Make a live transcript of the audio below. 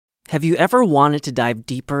Have you ever wanted to dive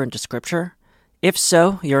deeper into Scripture? If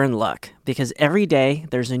so, you're in luck, because every day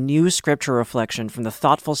there's a new Scripture reflection from the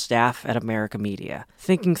thoughtful staff at America Media,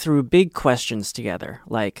 thinking through big questions together,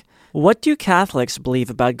 like, what do Catholics believe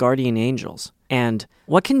about guardian angels? And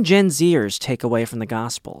what can Gen Zers take away from the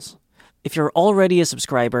Gospels? If you're already a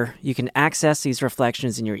subscriber, you can access these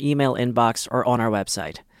reflections in your email inbox or on our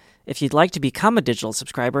website. If you'd like to become a digital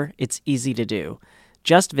subscriber, it's easy to do.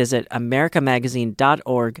 Just visit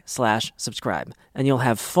americamagazine.org/subscribe, and you'll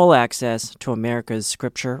have full access to America's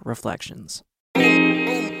Scripture reflections.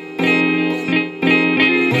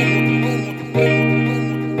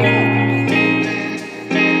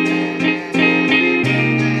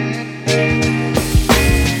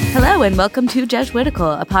 Hello and welcome to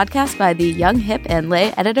Jesuitical, a podcast by the young, hip, and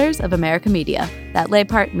lay editors of America Media. That lay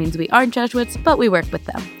part means we aren't Jesuits, but we work with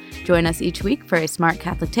them. Join us each week for a smart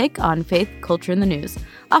Catholic take on faith, culture, and the news,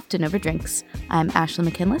 often over drinks. I'm Ashley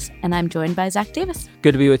McKinless, and I'm joined by Zach Davis.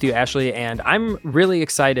 Good to be with you, Ashley, and I'm really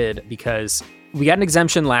excited because we got an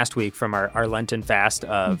exemption last week from our Lenten fast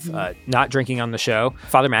of not drinking on the show.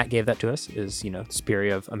 Father Matt gave that to us, is,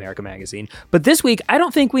 Superior of America Magazine. But this week, I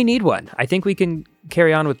don't think we need one. I think we can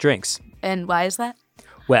carry on with drinks. And why is that?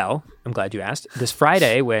 Well, I'm glad you asked. This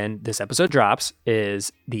Friday, when this episode drops,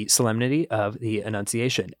 is the Solemnity of the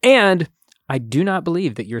Annunciation. And I do not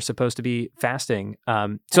believe that you're supposed to be fasting.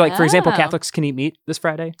 For example, Catholics can eat meat this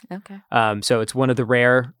Friday. Okay. So it's one of the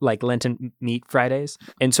rare, Lenten meat Fridays.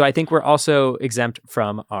 And so I think we're also exempt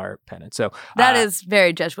from our penance. So that is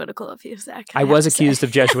very Jesuitical of you, Zach. I was accused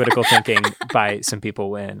of Jesuitical thinking by some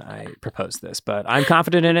people when I proposed this, but I'm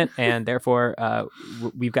confident in it. And therefore,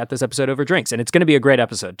 we've got this episode over drinks. And it's going to be a great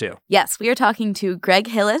episode, too. Yes, we are talking to Greg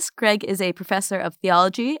Hillis. Greg is a professor of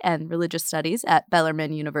theology and religious studies at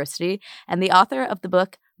Bellarmine University and the author of the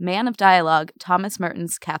book Man of Dialogue, Thomas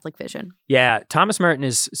Merton's Catholic Vision. Yeah, Thomas Merton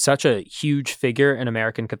is such a huge figure in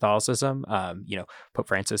American Catholicism. Pope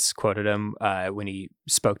Francis quoted him when he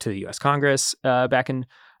spoke to the U.S. Congress back in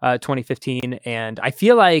 2015. And I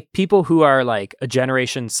feel like people who are a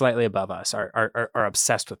generation slightly above us are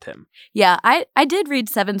obsessed with him. Yeah, I did read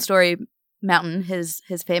Seven Story Mountain, his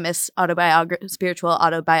famous spiritual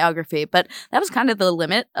autobiography, but that was kind of the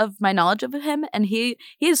limit of my knowledge of him. And he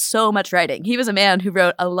has so much writing. He was a man who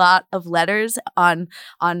wrote a lot of letters on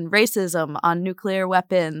racism, on nuclear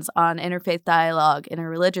weapons, on interfaith dialogue,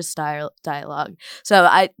 interreligious dialogue. So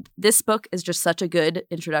this book is just such a good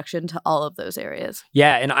introduction to all of those areas.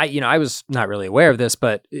 Yeah, and I was not really aware of this,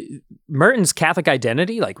 but Merton's Catholic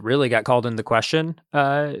identity really got called into question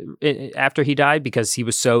after he died because he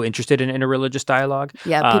was so interested in interreligious dialogue.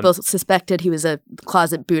 Yeah, people suspected he was a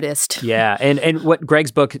closet Buddhist. Yeah, and what Greg's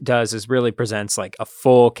book does is really presents a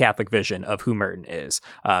full Catholic vision of who Merton is.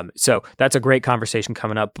 So that's a great conversation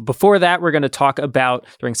coming up. But before that, we're going to talk about,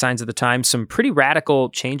 during Signs of the Times, some pretty radical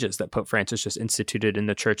changes that Pope Francis just instituted in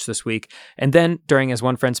the church this week. And then during As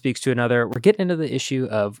One Friend Speaks to Another, we're getting into the issue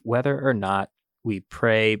of whether or not we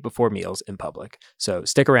pray before meals in public. So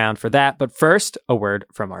stick around for that. But first, a word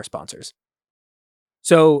from our sponsors.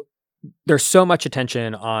 So there's so much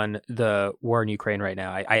attention on the war in Ukraine right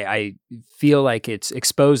now. I feel like it's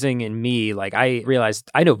exposing in me, I realized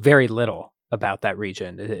I know very little about that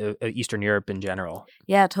region, Eastern Europe in general.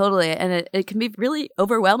 Yeah, totally. And it can be really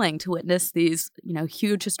overwhelming to witness these,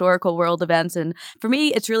 huge historical world events. And for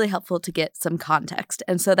me, it's really helpful to get some context.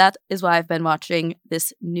 And so that is why I've been watching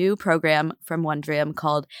this new program from Wondrium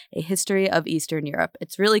called A History of Eastern Europe.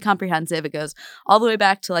 It's really comprehensive. It goes all the way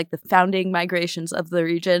back to the founding migrations of the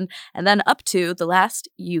region and then up to the last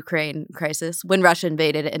Ukraine crisis when Russia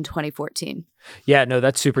invaded in 2014. Yeah, no,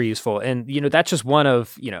 that's super useful. And, that's just one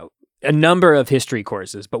of, a number of history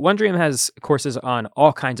courses, but Wondrium has courses on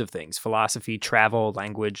all kinds of things: philosophy, travel,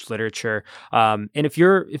 language, literature. And if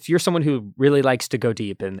you're someone who really likes to go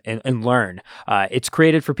deep and learn, it's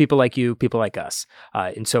created for people like you, people like us.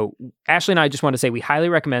 And so Ashley and I just want to say we highly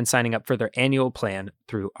recommend signing up for their annual plan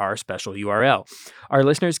through our special URL. Our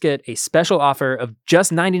listeners get a special offer of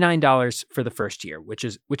just $99 for the first year, which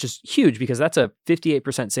is huge because that's a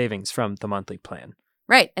 58% savings from the monthly plan.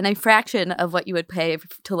 Right, and a fraction of what you would pay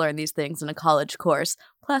to learn these things in a college course,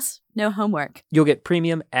 plus no homework. You'll get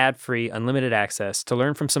premium, ad-free, unlimited access to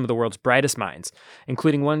learn from some of the world's brightest minds,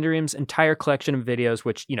 including Wondrium's entire collection of videos,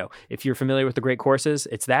 which, if you're familiar with the great courses,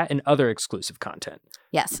 it's that and other exclusive content.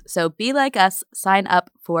 Yes, so be like us, sign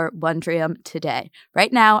up for Wondrium today.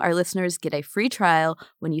 Right now, our listeners get a free trial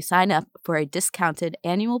when you sign up for a discounted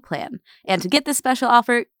annual plan. And to get this special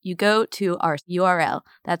offer, you go to our URL.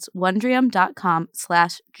 That's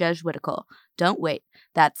wondrium.com/Jesuitical. Don't wait.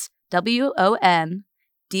 That's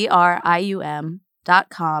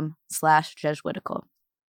WONDRIUM.com/Jesuitical.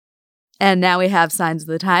 And now we have Signs of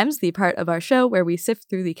the Times, the part of our show where we sift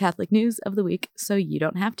through the Catholic news of the week so you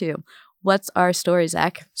don't have to. What's our story,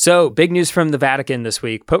 Zach? So, big news from the Vatican this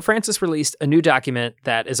week. Pope Francis released a new document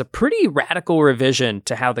that is a pretty radical revision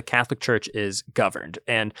to how the Catholic Church is governed.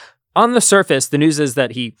 And on the surface, the news is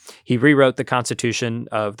that he rewrote the constitution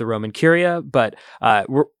of the Roman Curia, but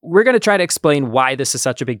we're going to try to explain why this is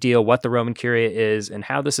such a big deal, what the Roman Curia is, and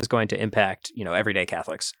how this is going to impact, everyday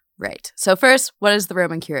Catholics. Right. So first, what is the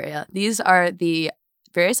Roman Curia? These are the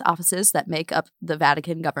various offices that make up the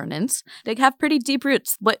Vatican governance. They have pretty deep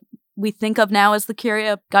roots. What we think of now as the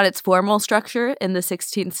Curia got its formal structure in the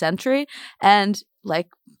 16th century. And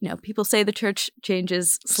people say the church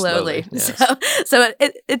changes slowly. Yes. So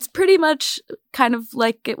it's pretty much kind of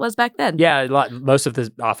like it was back then. Yeah, most of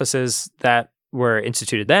the offices that were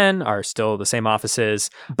instituted then are still the same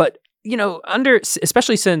offices. But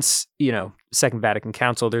especially since, Second Vatican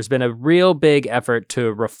Council, there's been a real big effort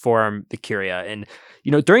to reform the Curia. And,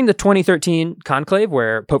 during the 2013 conclave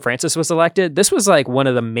where Pope Francis was elected, this was like one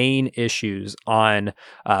of the main issues on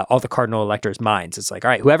all the cardinal electors' minds. It's like, all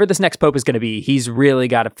right, whoever this next pope is going to be, he's really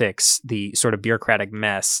got to fix the sort of bureaucratic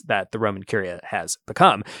mess that the Roman Curia has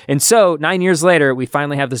become. And so 9 years later, we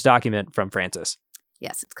finally have this document from Francis.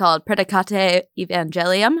 Yes, it's called Predicate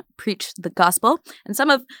Evangelium, Preach the Gospel. And so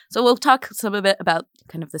we'll talk some of it about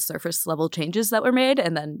kind of the surface level changes that were made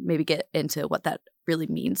and then maybe get into what that really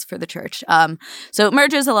means for the church. So it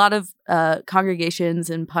merges a lot of congregations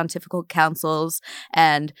and pontifical councils,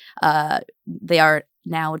 and they are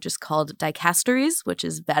now just called dicasteries, which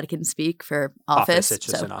is Vatican speak for office. It's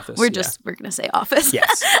just an office. We're going to say office.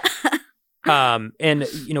 Yes. And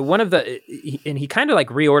he kind of like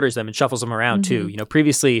reorders them and shuffles them around too.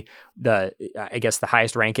 Previously the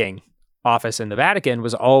highest ranking office in the Vatican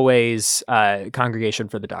was always Congregation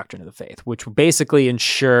for the Doctrine of the Faith, which basically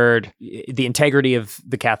ensured the integrity of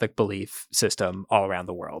the Catholic belief system all around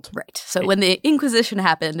the world. Right. So when the Inquisition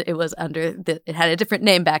happened, it was it had a different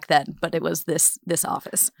name back then, but it was this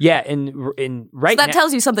office. Yeah, and right so that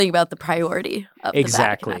tells you something about the priority of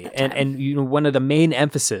exactly. the Vatican at that time. And one of the main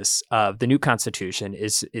emphasis of the new constitution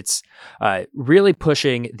is it's really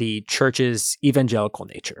pushing the church's evangelical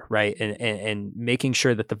nature, right, and making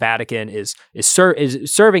sure that the Vatican is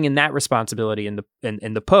serving in that responsibility and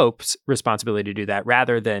the Pope's responsibility to do that,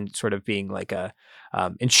 rather than sort of being like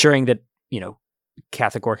ensuring that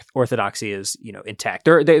Catholic orthodoxy is intact.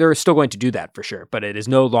 They're still going to do that for sure, but it is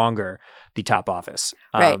no longer the top office.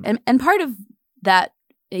 Right, and part of that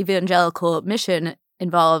evangelical mission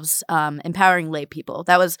involves empowering lay people.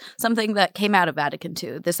 That was something that came out of Vatican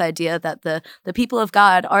II, this idea that the people of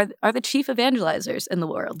God are the chief evangelizers in the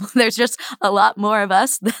world. There's just a lot more of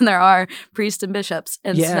us than there are priests and bishops.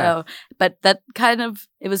 And so, but that kind of,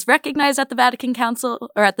 it was recognized at the Vatican Council,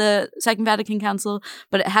 or at the Second Vatican Council,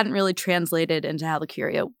 but it hadn't really translated into how the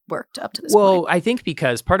Curia worked up to this point. Well, I think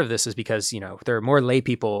because part of this is because, there are more lay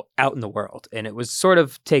people out in the world. And it was sort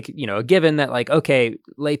of a given that like, okay,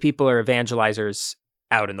 lay people are evangelizers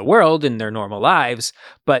out in the world in their normal lives,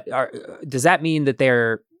 but does that mean that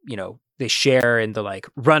they're, they share in the like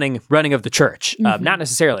running of the church? Mm-hmm. Not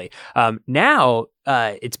necessarily. Now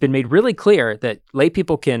it's been made really clear that lay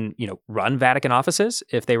people can, run Vatican offices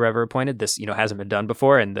if they were ever appointed. This, hasn't been done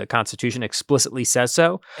before, and the Constitution explicitly says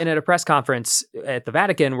so. And at a press conference at the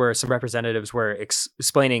Vatican where some representatives were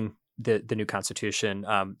explaining the new Constitution,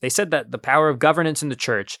 they said that the power of governance in the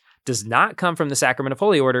church does not come from the sacrament of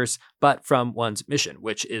holy orders, but from one's mission,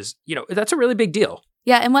 which is, that's a really big deal.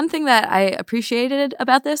 Yeah, and one thing that I appreciated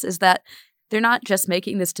about this is that they're not just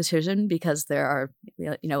making this decision because there are,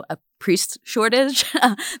 a priest shortage.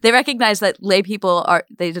 They recognize that lay people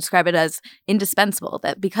they describe it as indispensable,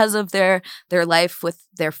 that because of their life with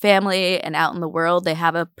their family and out in the world, they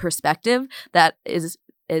have a perspective that is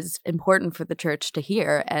important for the church to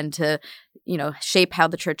hear and to, shape how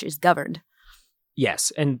the church is governed.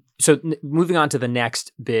 Yes. And so moving on to the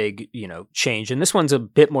next big, change, and this one's a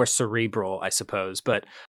bit more cerebral, I suppose, but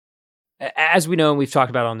as we know, and we've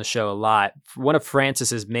talked about on the show a lot, one of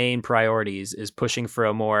Francis's main priorities is pushing for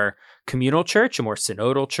a more communal church, a more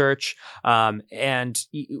synodal church. And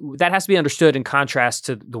that has to be understood in contrast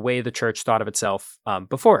to the way the church thought of itself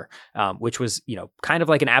before, which was, kind of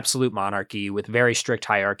like an absolute monarchy with very strict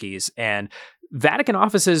hierarchies. And Vatican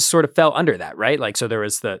offices sort of fell under that, right? Like, so there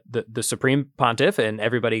was the Supreme Pontiff, and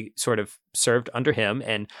everybody sort of served under him,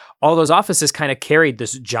 and all those offices kind of carried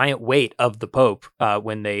this giant weight of the Pope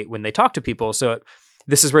when they talk to people. So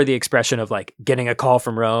this is where the expression of like getting a call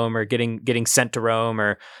from Rome or getting sent to Rome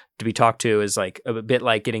or to be talked to is like a bit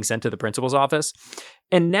like getting sent to the principal's office.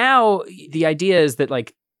 And now the idea is that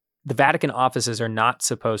like the Vatican offices are not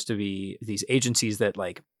supposed to be these agencies that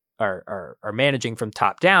like are managing from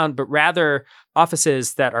top down, but rather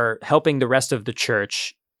offices that are helping the rest of the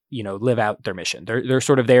church, live out their mission. They're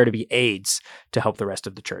sort of there to be aids to help the rest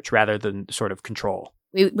of the church rather than sort of control.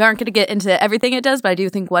 We aren't going to get into everything it does, but I do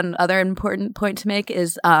think one other important point to make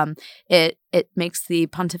is it makes the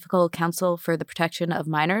Pontifical Council for the Protection of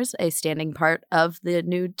Minors a standing part of the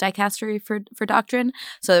new dicastery for doctrine.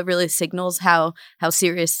 So it really signals how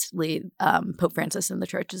seriously Pope Francis and the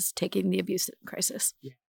Church is taking the abuse crisis.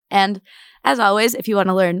 Yeah. And as always, if you want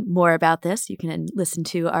to learn more about this, you can listen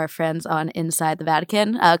to our friends on Inside the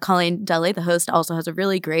Vatican. Colleen Dully, the host, also has a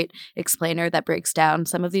really great explainer that breaks down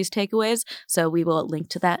some of these takeaways. So we will link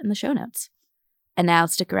to that in the show notes. And now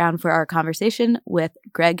stick around for our conversation with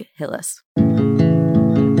Greg Hillis.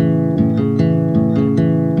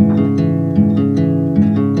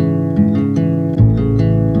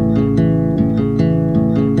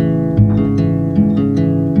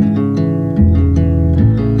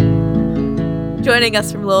 Joining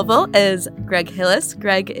us from Louisville is Greg Hillis.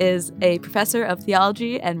 Greg is a professor of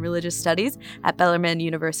theology and religious studies at Bellarmine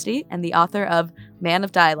University and the author of Man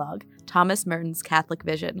of Dialogue, Thomas Merton's Catholic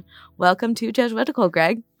Vision. Welcome to Jesuitical,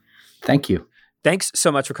 Greg. Thank you. Thanks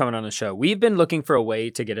so much for coming on the show. We've been looking for a way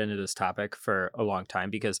to get into this topic for a long time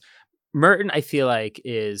because Merton, I feel like,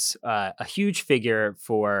 is a huge figure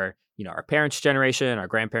for our parents' generation, our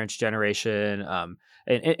grandparents' generation,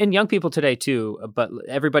 and young people today too. But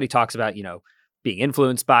everybody talks about being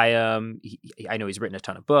influenced by him. I know he's written a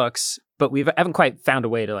ton of books, but we haven't quite found a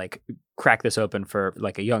way to crack this open for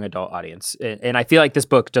a young adult audience. And I feel like this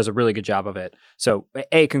book does a really good job of it. So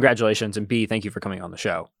A, congratulations, and B, thank you for coming on the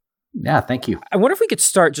show. Yeah, thank you. I wonder if we could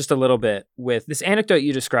start just a little bit with this anecdote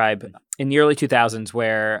you describe in the early 2000s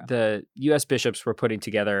where the U.S. bishops were putting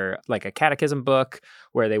together a catechism book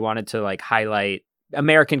where they wanted to highlight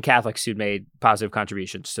American Catholics who'd made positive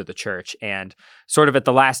contributions to the church. And sort of at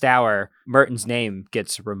the last hour, Merton's name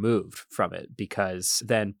gets removed from it because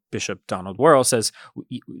then Bishop Donald Wuerl says,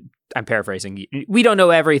 I'm paraphrasing, we don't know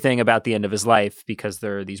everything about the end of his life because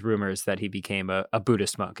there are these rumors that he became a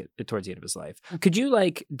Buddhist monk towards the end of his life. Could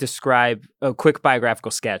you describe a quick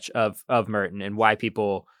biographical sketch of Merton and why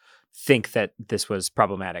people think that this was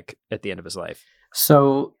problematic at the end of his life?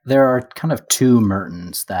 So there are kind of two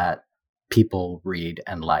Mertons that people read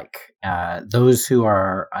and like. Those who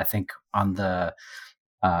are, I think, on the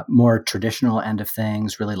more traditional end of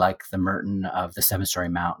things really like the Merton of the Seven-Storey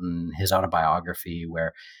Mountain, his autobiography,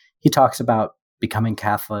 where he talks about becoming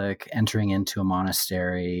Catholic, entering into a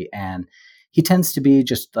monastery, and he tends to be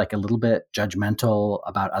just a little bit judgmental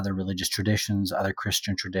about other religious traditions, other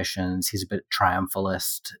Christian traditions. He's a bit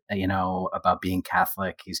triumphalist, about being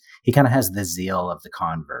Catholic. He kind of has the zeal of the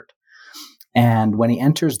convert. And when he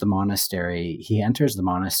enters the monastery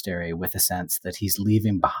with a sense that he's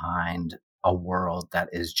leaving behind a world that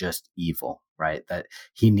is just evil, right? That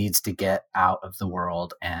he needs to get out of the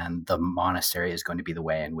world, and the monastery is going to be the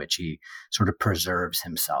way in which he sort of preserves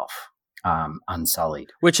himself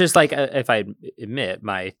unsullied. Which is if I admit,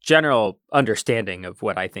 my general understanding of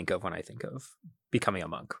what I think of when I think of becoming a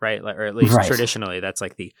monk, right? Or at least traditionally, that's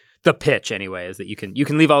the pitch anyway, is that you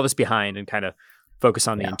can leave all this behind and kind of focus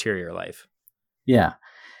on the interior life. Yeah.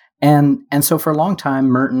 And so for a long time,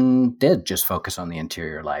 Merton did just focus on the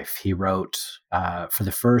interior life. He wrote for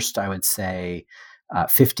the first, I would say,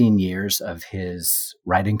 15 years of his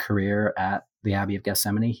writing career at the Abbey of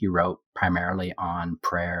Gethsemani. He wrote primarily on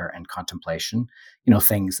prayer and contemplation,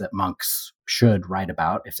 things that monks should write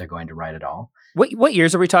about if they're going to write at all. What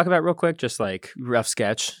years are we talking about real quick? Just rough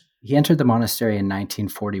sketch. He entered the monastery in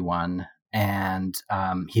 1941. And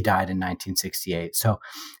he died in 1968. So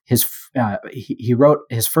he wrote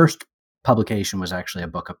his first publication was actually a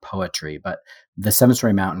book of poetry, but the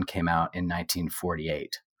Seven-Storey Mountain came out in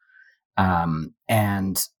 1948.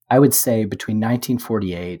 And I would say between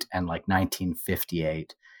 1948 and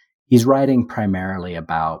 1958, he's writing primarily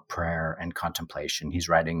about prayer and contemplation. He's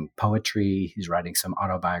writing poetry, he's writing some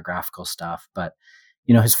autobiographical stuff, but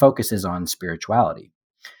his focus is on spirituality.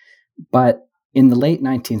 But in the late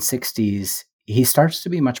 1960s, he starts to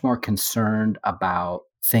be much more concerned about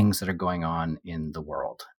things that are going on in the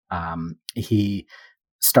world. He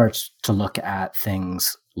starts to look at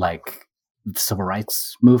things like the civil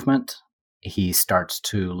rights movement. He starts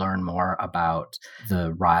to learn more about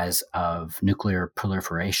the rise of nuclear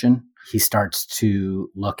proliferation. He starts to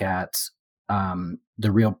look at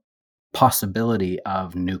the real possibility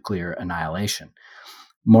of nuclear annihilation.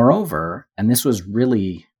 Moreover, and this was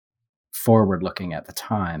really forward-looking at the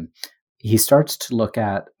time, he starts to look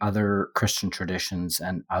at other Christian traditions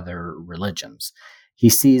and other religions. he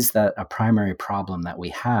sees that a primary problem that we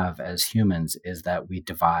have as humans is that we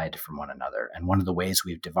divide from one another. And one of the ways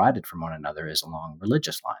we've divided from one another is along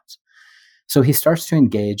religious lines. So he starts to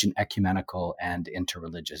engage in ecumenical and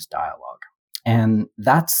interreligious dialogue. And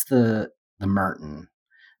that's the Merton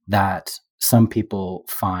that some people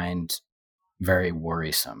find very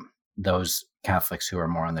worrisome, those Catholics who are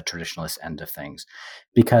more on the traditionalist end of things,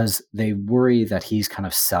 because they worry that he's kind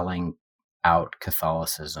of selling out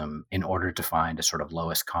Catholicism in order to find a sort of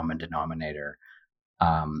lowest common denominator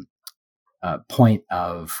point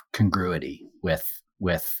of congruity with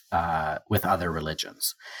other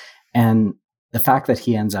religions. And the fact that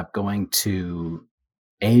he ends up going to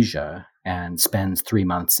Asia and spends 3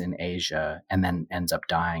 months in Asia and then ends up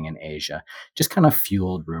dying in Asia just kind of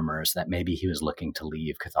fueled rumors that maybe he was looking to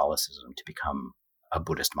leave Catholicism to become a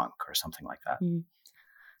Buddhist monk or something like that. Mm.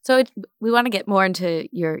 So we want to get more into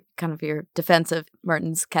your defense of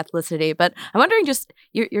Merton's Catholicity, but I'm wondering, just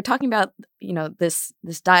you're talking about this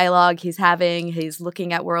dialogue he's having. He's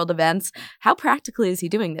looking at world events. How practically is he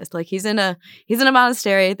doing this? Like he's in a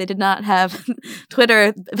monastery. They did not have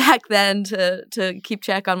Twitter back then to keep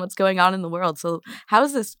check on what's going on in the world. So how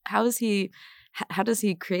does he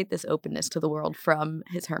create this openness to the world from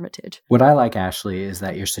his hermitage? What I like, Ashley, is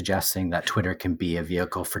that you're suggesting that Twitter can be a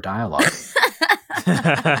vehicle for dialogue.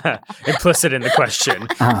 Implicit in the question.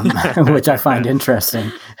 Which I find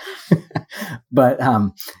interesting. But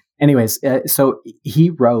anyways, so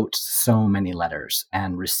he wrote so many letters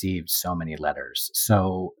and received so many letters.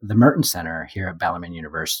 So the Merton Center here at Bellarmine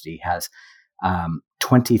University has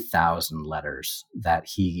 20,000 letters that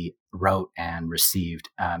he wrote and received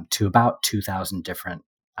to about 2,000 different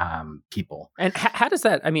people. And how does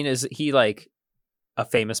that, is he like a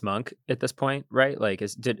famous monk at this point, right?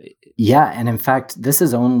 Yeah. And in fact,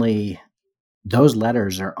 those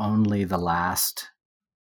letters are only the last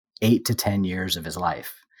 8 to 10 years of his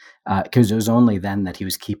life. Because it was only then that he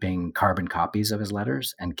was keeping carbon copies of his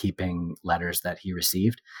letters and keeping letters that he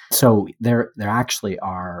received. So there actually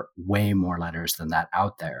are way more letters than that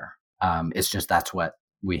out there. It's just that's what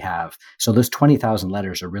we have. So those 20,000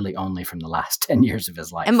 letters are really only from the last 10 years of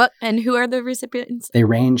his life. And who are the recipients? They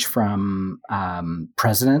range from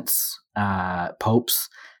presidents, popes,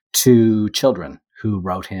 to children who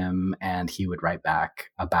wrote him, and he would write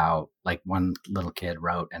back about, like one little kid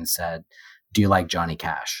wrote and said, "Do you like Johnny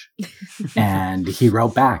Cash?" And he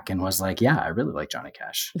wrote back and was like, "Yeah, I really like Johnny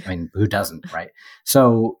Cash." I mean, who doesn't, right?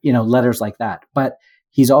 So, letters like that. But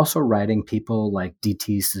he's also writing people like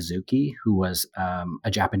D.T. Suzuki, who was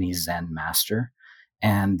a Japanese Zen master,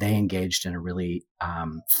 and they engaged in a really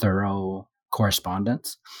thorough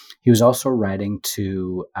correspondence. He was also writing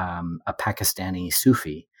to a Pakistani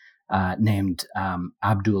Sufi named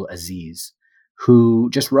Abdul Aziz, who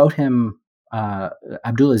just wrote him.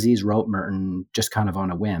 Abdul Aziz wrote Merton just kind of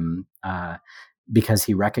on a whim because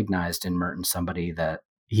he recognized in Merton somebody that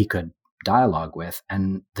he could dialogue with,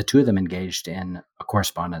 and the two of them engaged in a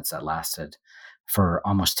correspondence that lasted for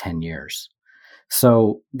almost 10 years.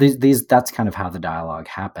 So that's kind of how the dialogue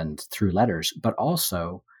happened, through letters, but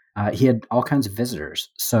also he had all kinds of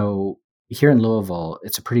visitors. So here in Louisville,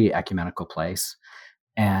 it's a pretty ecumenical place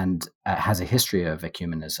and has a history of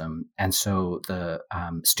ecumenism. And so the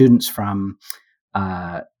students from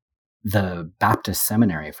the Baptist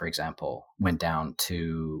seminary, for example, went down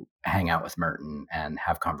to hang out with Merton and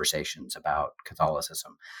have conversations about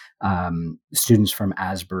Catholicism. Students from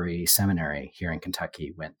Asbury Seminary here in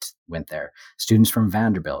Kentucky went there. Students from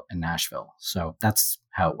Vanderbilt in Nashville. So that's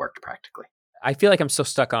how it worked practically. I feel like I'm still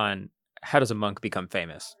stuck on, how does a monk become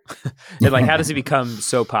famous? And how does he become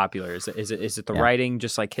so popular? Is it the writing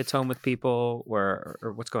just hits home with people, or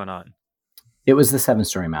what's going on? It was the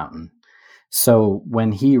 7-Story Mountain. So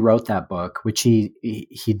when he wrote that book, which he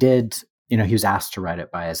did, he was asked to write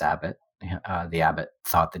it by his abbot. The abbot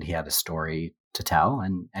thought that he had a story to tell,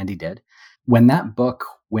 and he did. When that book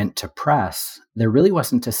went to press, there really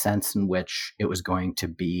wasn't a sense in which it was going to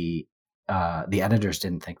be, the editors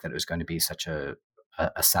didn't think that it was going to be such a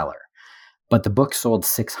seller. But the book sold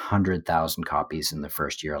 600,000 copies in the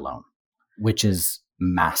first year alone, which is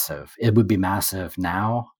massive. It would be massive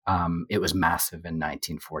now. It was massive in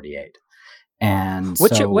 1948. And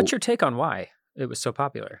what's your take on why it was so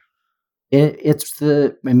popular? It's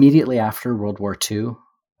immediately after World War II,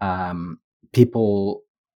 people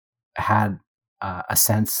had a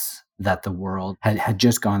sense that the world had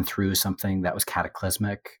just gone through something that was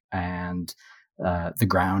cataclysmic, and the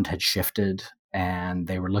ground had shifted, and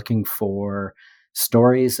they were looking for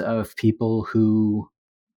stories of people who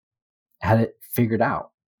had it figured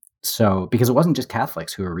out. So, because it wasn't just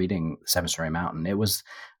Catholics who were reading 7-Story Mountain, it was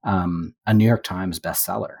a New York Times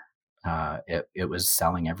bestseller. it was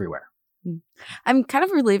selling everywhere. I'm kind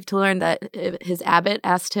of relieved to learn that his abbot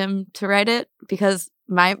asked him to write it, because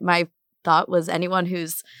my thought was anyone who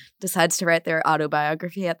decides to write their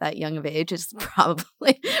autobiography at that young of age is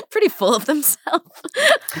probably pretty full of themselves.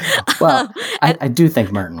 Well, I do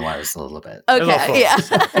think Merton was a little bit. Okay,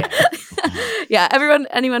 yeah.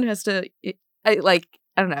 Anyone who has to,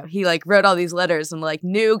 I don't know. He wrote all these letters and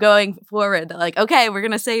knew going forward that okay, we're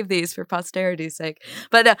gonna save these for posterity's sake.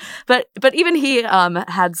 But even he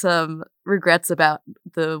had some regrets about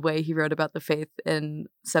the way he wrote about the faith in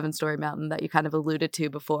Seven Storey Mountain that you kind of alluded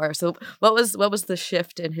to before. So what was the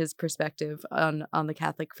shift in his perspective on the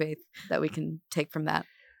Catholic faith that we can take from that?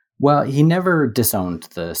 Well, he never disowned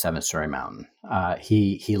the Seven Storey Mountain.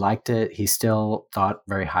 He liked it. He still thought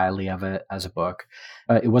very highly of it as a book.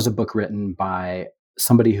 It was a book written by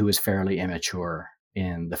somebody who was fairly immature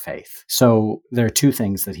in the faith. So there are two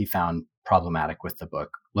things that he found problematic with the book,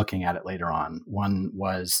 looking at it later on. One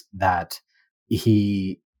was that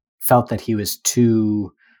he felt that he was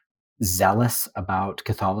too zealous about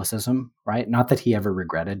Catholicism, right? Not that he ever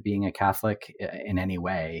regretted being a Catholic in any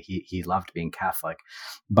way. He loved being Catholic,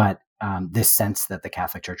 but this sense that the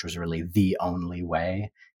Catholic Church was really the only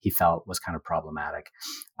way, he felt was kind of problematic.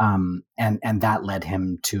 And that led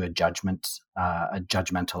him to a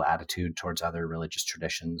judgmental attitude towards other religious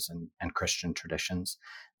traditions and Christian traditions,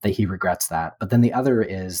 that he regrets that. But then the other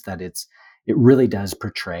is that it really does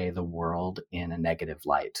portray the world in a negative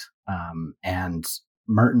light. And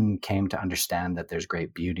Merton came to understand that there's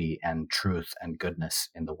great beauty and truth and goodness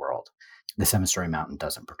in the world. The Seven Storey Mountain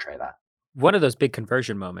doesn't portray that. One of those big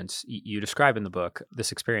conversion moments you describe in the book,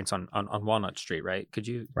 this experience on Walnut Street, right? Could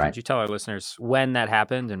you tell our listeners when that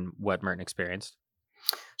happened and what Merton experienced?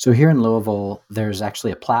 So here in Louisville, there's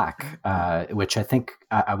actually a plaque, which I think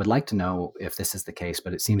I would like to know if this is the case,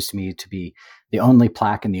 but it seems to me to be the only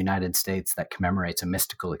plaque in the United States that commemorates a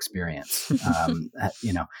mystical experience.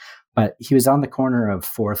 But he was on the corner of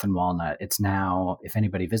 4th and Walnut. It's now, if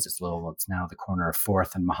anybody visits Louisville, it's now the corner of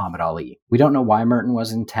 4th and Muhammad Ali. We don't know why Merton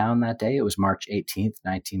was in town that day. It was March 18th,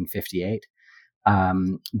 1958.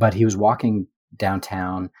 But he was walking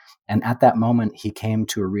downtown, and at that moment, he came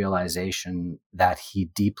to a realization that he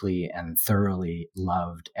deeply and thoroughly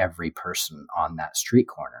loved every person on that street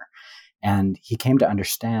corner. And he came to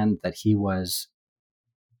understand that he was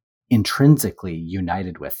intrinsically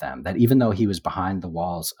united with them, that even though he was behind the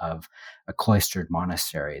walls of a cloistered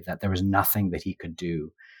monastery, that there was nothing that he could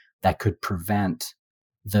do that could prevent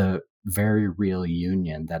the very real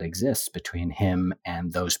union that exists between him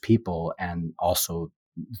and those people, and also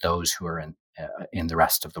those who are in the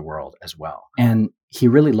rest of the world as well. And he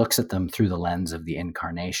really looks at them through the lens of the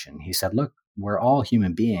incarnation. He said, look, we're all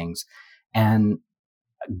human beings, and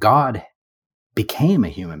God became a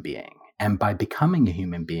human being. And by becoming a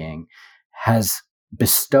human being, has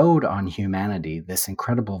bestowed on humanity this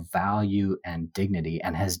incredible value and dignity,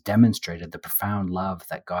 and has demonstrated the profound love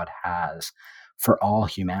that God has for all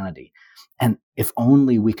humanity. And if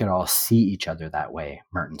only we could all see each other that way,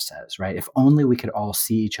 Merton says, right? If only we could all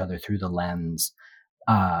see each other through the lens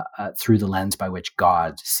by which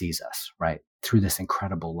God sees us, right? Through this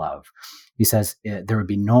incredible love. He says there would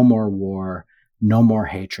be no more war, no more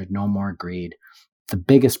hatred, no more greed. The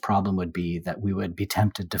biggest problem would be that we would be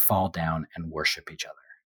tempted to fall down and worship each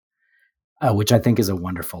other, which I think is a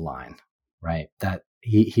wonderful line, right? That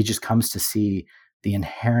he just comes to see the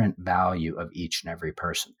inherent value of each and every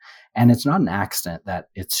person. And it's not an accident that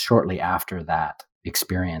it's shortly after that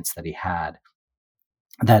experience that he had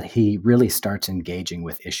that he really starts engaging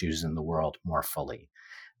with issues in the world more fully,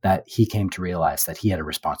 that he came to realize that he had a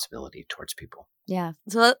responsibility towards people. Yeah.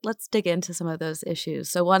 So let's dig into some of those issues.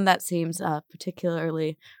 So one that seems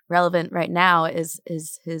particularly relevant right now is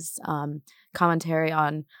his commentary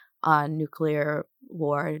on nuclear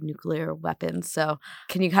war, nuclear weapons. So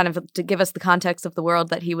can you kind of to give us the context of the world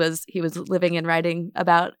that he was living and writing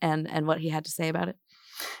about, and what he had to say about it?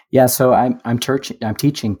 Yeah. So I'm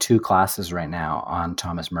teaching 2 classes right now on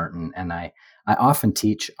Thomas Merton, and I often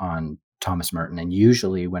teach on Thomas Merton, and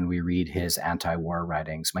usually when we read his anti-war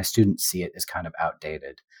writings, my students see it as kind of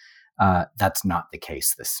outdated. That's not the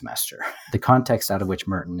case this semester. The context out of which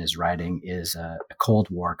Merton is writing is a Cold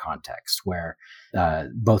War context where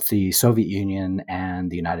both the Soviet Union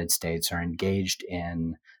and the United States are engaged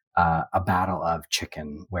in a battle of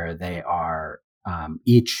chicken, where they are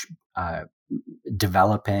each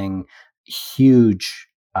developing huge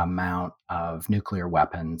amount of nuclear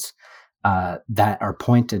weapons that are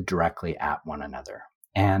pointed directly at one another.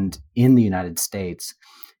 And in the United States,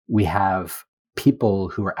 we have people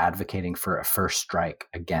who are advocating for a first strike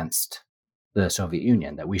against the Soviet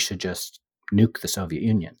Union, that we should just nuke the Soviet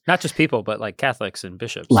Union. Not just people, but like Catholics and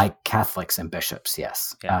bishops. Like Catholics and bishops,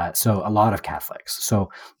 yes. Yeah. So a lot of Catholics. So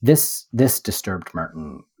this disturbed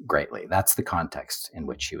Merton greatly. That's the context in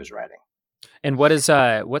which he was writing. And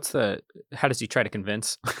how does he try to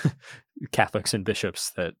convince Catholics and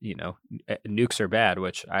bishops that, nukes are bad,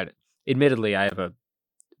 which admittedly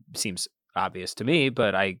seems obvious to me,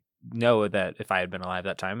 but I know that if I had been alive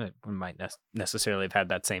that time, I might necessarily have had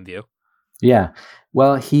that same view. Yeah.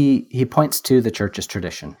 Well, he points to the church's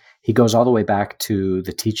tradition. He goes all the way back to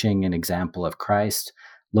the teaching and example of Christ,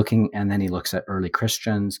 and then he looks at early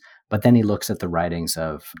Christians, but then he looks at the writings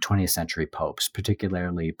of 20th century popes,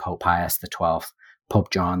 particularly Pope Pius XII,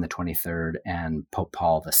 Pope John the 23rd, and Pope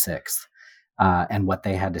Paul VI, and what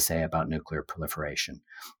they had to say about nuclear proliferation.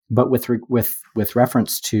 But with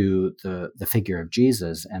reference to the figure of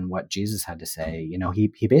Jesus and what Jesus had to say,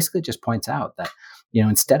 he basically just points out that,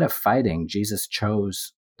 instead of fighting, Jesus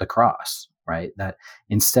chose the cross, right? That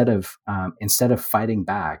instead of fighting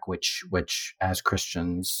back, which as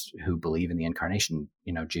Christians who believe in the incarnation,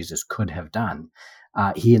 Jesus could have done,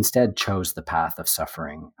 he instead chose the path of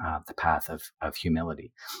suffering, the path of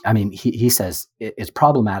humility. I mean, he says it's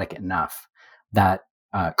problematic enough that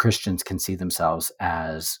Christians can see themselves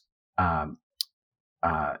as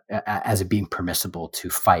it being permissible to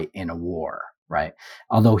fight in a war, right?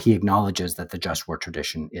 Although he acknowledges that the just war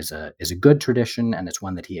tradition is a good tradition and it's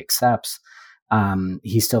one that he accepts,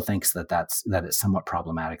 he still thinks that it's somewhat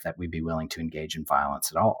problematic that we'd be willing to engage in violence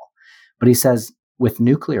at all. But he says with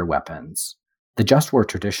nuclear weapons, the just war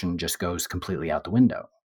tradition just goes completely out the window.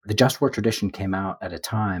 The just war tradition came out at a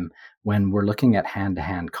time when we're looking at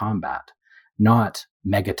hand-to-hand combat, not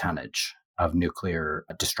megatonnage of nuclear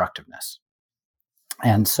destructiveness.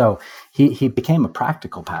 And so he became a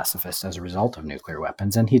practical pacifist as a result of nuclear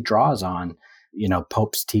weapons, and he draws on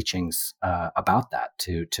Pope's teachings about that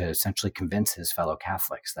to essentially convince his fellow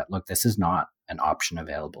Catholics that, look, this is not an option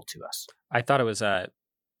available to us. I thought it was I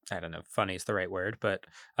don't know, funny is the right word, but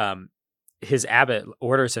his abbot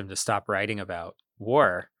orders him to stop writing about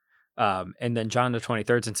war, and then John the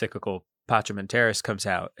 23rd's encyclical Pacem in Terris comes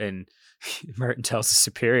out, and Merton tells the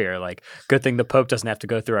superior, like, good thing the Pope doesn't have to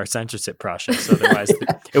go through our censorship process, otherwise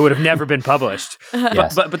it would have never been published.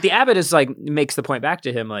 Yes. But the abbot is like, makes the point back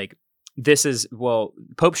to him, like,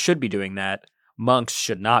 Popes should be doing that. Monks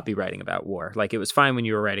should not be writing about war. Like, it was fine when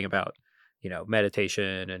you were writing about,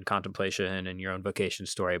 meditation and contemplation and your own vocation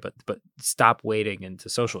story, but stop wading into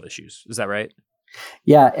social issues. Is that right?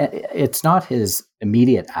 Yeah, it's not his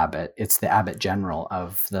immediate abbot; it's the abbot general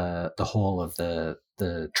of the whole of the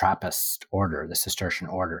Trappist order, the Cistercian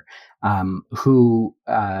order, who,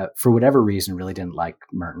 for whatever reason, really didn't like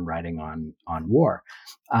Merton writing on war.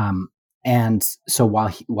 And so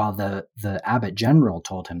while the abbot general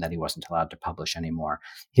told him that he wasn't allowed to publish anymore,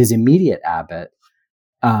 his immediate abbot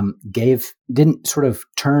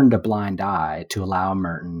turned a blind eye to allow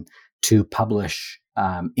Merton to publish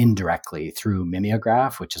indirectly through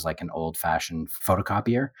mimeograph, which is like an old-fashioned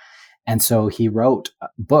photocopier. And so he wrote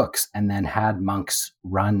books and then had monks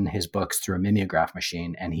run his books through a mimeograph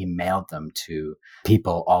machine, and he mailed them to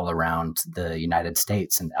people all around the United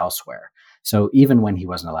States and elsewhere. So even when he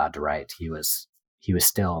wasn't allowed to write, he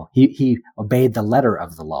obeyed the letter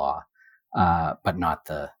of the law, but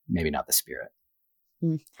maybe not the spirit.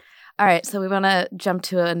 Mm. All right, so we want to jump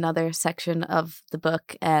to another section of the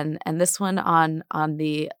book, and this one on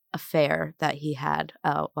the affair that he had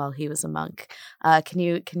while he was a monk. Can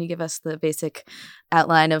you give us the basic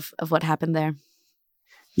outline of what happened there?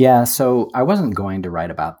 Yeah, so I wasn't going to write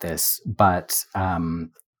about this, but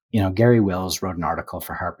Gary Wills wrote an article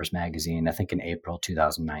for Harper's Magazine, I think in April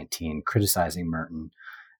 2019, criticizing Merton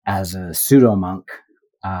as a pseudo monk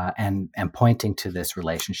and pointing to this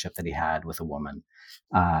relationship that he had with a woman,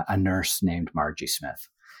 a nurse named Margie Smith.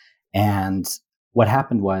 And what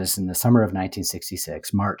happened was, in the summer of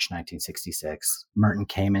 1966, March 1966, Merton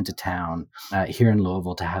came into town here in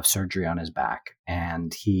Louisville to have surgery on his back.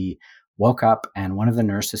 And he woke up, and one of the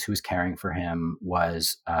nurses who was caring for him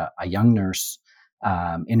was a young nurse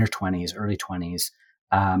in her 20s, early 20s.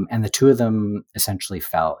 And the two of them essentially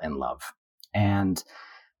fell in love. And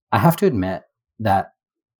I have to admit that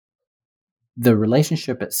the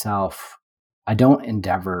relationship itself, I don't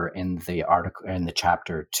endeavor in the article, in the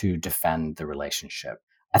chapter, to defend the relationship.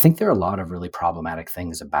 I think there are a lot of really problematic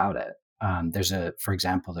things about it. For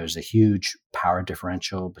example, there's a huge power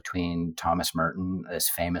differential between Thomas Merton, this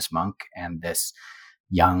famous monk, and this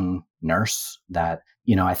young nurse that,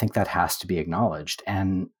 I think that has to be acknowledged.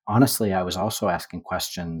 And honestly, I was also asking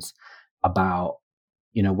questions about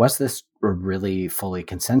was this a really fully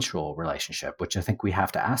consensual relationship? Which I think we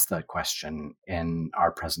have to ask that question in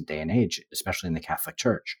our present day and age, especially in the Catholic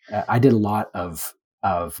Church. I did a lot of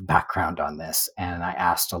background on this, and I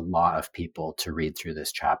asked a lot of people to read through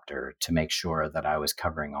this chapter to make sure that I was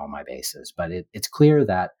covering all my bases. But it's clear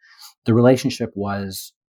that the relationship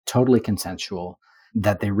was totally consensual,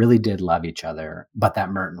 that they really did love each other, but that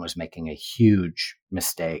Merton was making a huge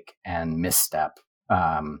mistake and misstep,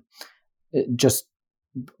 just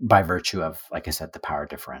by virtue of, like I said, the power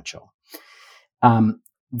differential.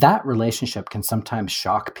 That relationship can sometimes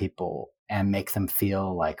shock people and make them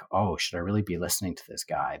feel like, oh, should I really be listening to this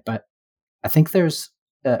guy? But I think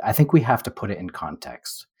I think we have to put it in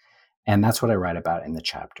context. And that's what I write about in the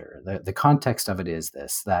chapter. The context of it is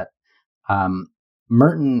this, that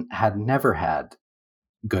Merton had never had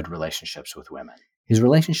good relationships with women. His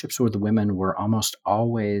relationships with the women were almost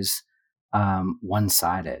always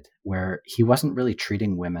one-sided, where he wasn't really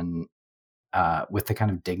treating women with the kind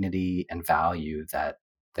of dignity and value that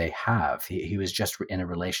they have. He was just in a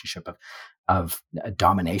relationship of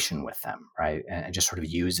domination with them, right? And just sort of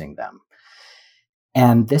using them.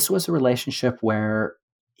 And this was a relationship where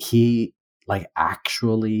he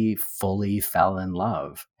actually fully fell in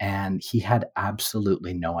love, and he had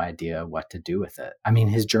absolutely no idea what to do with it. I mean,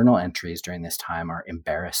 his journal entries during this time are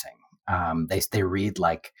embarrassing. They read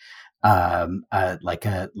like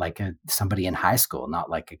somebody in high school, not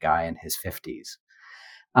like a guy in his 50s.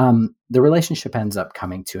 The relationship ends up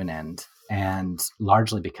coming to an end, and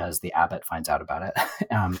largely because the abbot finds out about it.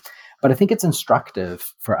 But I think it's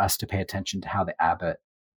instructive for us to pay attention to how the abbot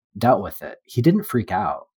dealt with it. He didn't freak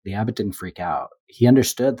out. The abbot didn't freak out. He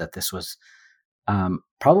understood that this was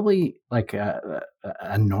probably like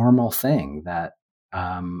a normal thing that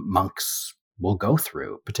monks will go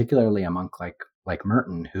through, particularly a monk like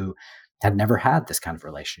Merton, who had never had this kind of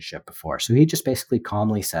relationship before. So he just basically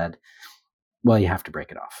calmly said, well, you have to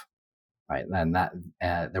break it off, right? And that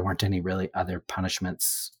there weren't any really other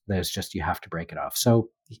punishments. There's just, you have to break it off. So,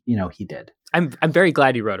 he did. I'm very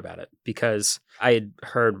glad you wrote about it, because I had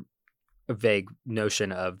heard a vague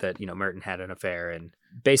notion of that, Merton had an affair and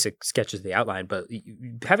basic sketches of the outline, but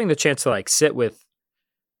having the chance to sit with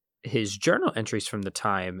his journal entries from the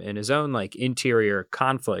time and his own interior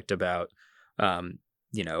conflict about,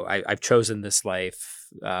 I've chosen this life,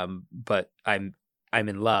 but I'm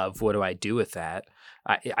in love. What do I do with that?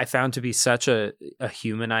 I found to be such a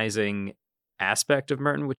humanizing aspect of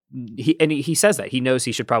Merton. He says that he knows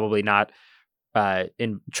he should probably not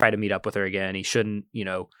try to meet up with her again. He shouldn't,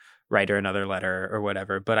 write her another letter or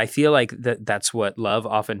whatever. But I feel like that's what love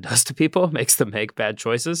often does to people, makes them make bad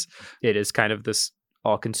choices. It is kind of this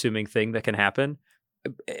all-consuming thing that can happen.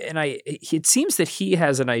 And it seems that he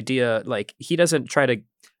has an idea, he doesn't try to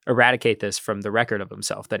eradicate this from the record of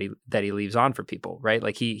himself that he leaves on for people, right?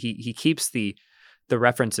 He keeps the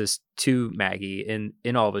references to Maggie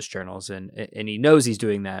in all of his journals, and he knows he's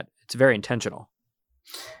doing that. It's very intentional.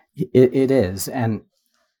 It is.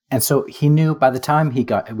 And so he knew by the time we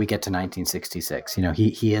get to 1966,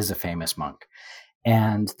 he is a famous monk.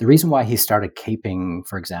 And the reason why he started keeping,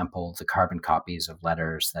 for example, the carbon copies of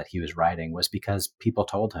letters that he was writing was because people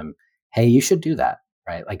told him, hey, you should do that,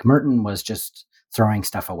 right? Merton was just throwing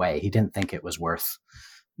stuff away. He didn't think it was worth,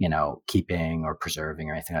 keeping or preserving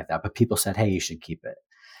or anything like that. But people said, hey, you should keep it.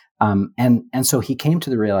 And so he came to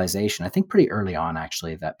the realization, I think pretty early on,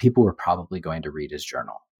 actually, that people were probably going to read his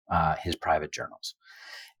journal, his private journals.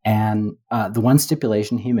 And the one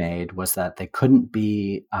stipulation he made was that they couldn't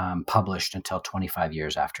be published until 25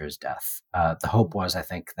 years after his death. The hope was, I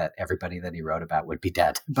think, that everybody that he wrote about would be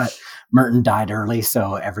dead. But Merton died early,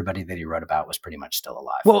 so everybody that he wrote about was pretty much still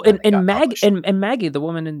alive. Well, and Maggie, the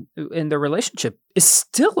woman in the relationship, is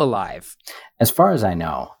still alive. As far as I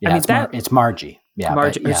know. Yeah, it's Margie. Yeah,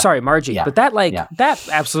 Margie. Yeah, but that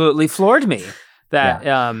absolutely floored me. That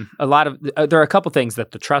a lot of there are a couple things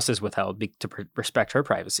that the trust is withheld to respect her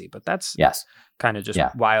privacy, but that's kind of just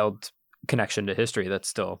wild connection to history that's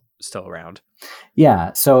still around.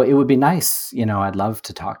 Yeah, so it would be nice, I'd love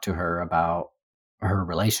to talk to her about her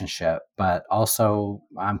relationship, but also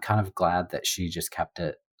I'm kind of glad that she just kept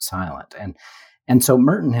it silent. And so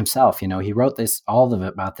Merton himself, he wrote all of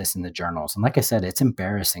it about this in the journals. And like I said, it's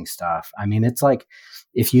embarrassing stuff. I mean, it's like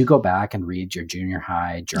if you go back and read your junior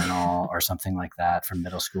high journal or something like that from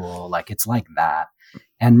middle school, it's like that.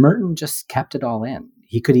 And Merton just kept it all in.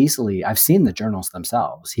 He could easily, I've seen the journals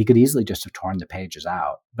themselves, he could easily just have torn the pages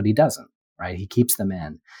out, but he doesn't, right? He keeps them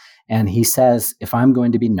in. And he says, if I'm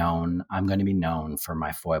going to be known, I'm going to be known for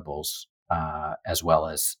my foibles as well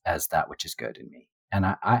as that which is good in me. And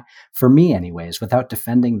I, for me anyways, without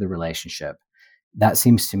defending the relationship, that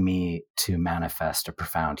seems to me to manifest a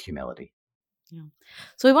profound humility. Yeah.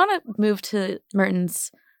 So we want to move to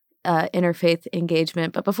Merton's interfaith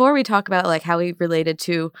engagement, but before we talk about like how he related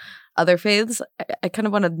to other faiths, I kind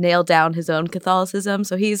of want to nail down his own Catholicism.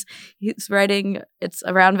 So he's writing, it's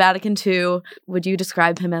around Vatican II. Would you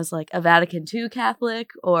describe him as like a Vatican II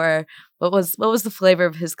Catholic, or what was the flavor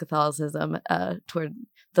of his Catholicism toward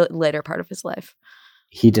the later part of his life?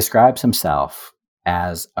 He describes himself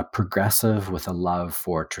as a progressive with a love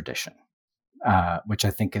for tradition, which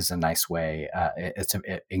I think is a nice way.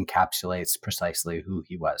 It encapsulates precisely who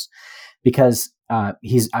he was, because I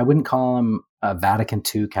wouldn't call him a Vatican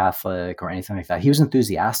II Catholic or anything like that. He was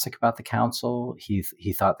enthusiastic about the council. He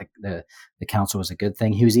thought that the council was a good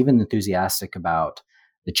thing. He was even enthusiastic about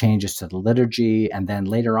the changes to the liturgy, and then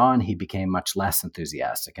later on he became much less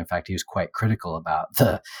enthusiastic. In fact, he was quite critical about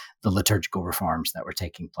the liturgical reforms that were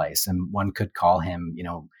taking place, and one could call him,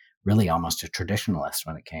 really almost a traditionalist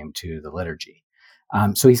when it came to the liturgy.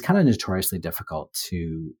 So he's kind of notoriously difficult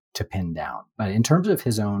to pin down. But in terms of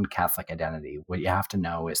his own Catholic identity, what you have to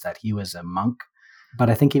know is that he was a monk,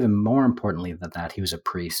 but I think even more importantly than that, he was a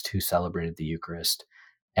priest who celebrated the Eucharist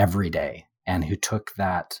every day and who took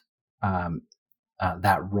that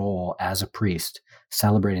role as a priest,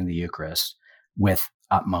 celebrating the Eucharist with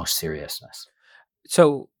utmost seriousness.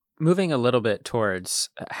 So moving a little bit towards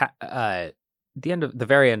the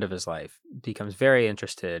very end of his life, becomes very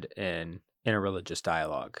interested in interreligious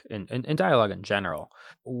dialogue and dialogue in general.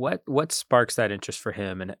 What sparks that interest for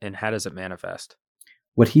him, and how does it manifest?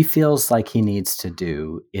 What he feels like he needs to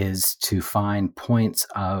do is to find points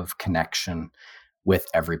of connection with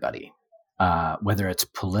everybody, whether it's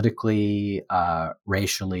politically,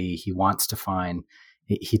 racially. He wants to find,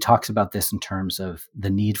 he talks about this in terms of the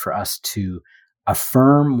need for us to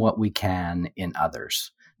affirm what we can in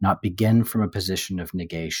others, not begin from a position of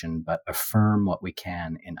negation, but affirm what we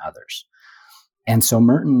can in others. And so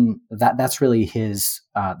Merton, that's really his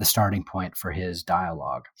the starting point for his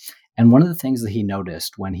dialogue. And one of the things that he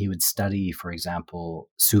noticed when he would study, for example,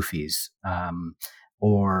 Sufis,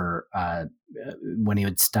 or when he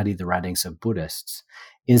would study the writings of Buddhists,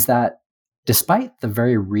 is that despite the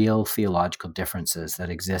very real theological differences that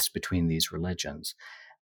exist between these religions,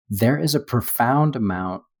 there is a profound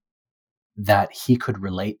amount that he could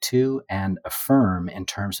relate to and affirm in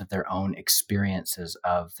terms of their own experiences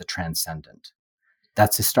of the transcendent.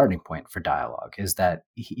 That's his starting point for dialogue, is that,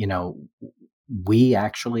 we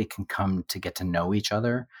actually can come to get to know each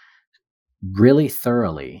other really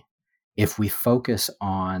thoroughly if we focus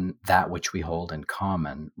on that which we hold in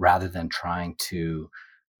common, rather than trying to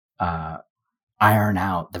iron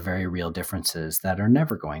out the very real differences that are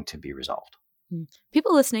never going to be resolved.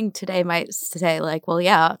 People listening today might say, like, well,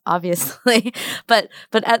 yeah, obviously, but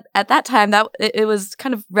at that time, that it was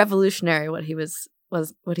kind of revolutionary what he was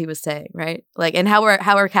saying, right? Like, and how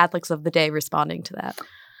are Catholics of the day responding to that?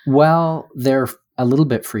 Well, they're a little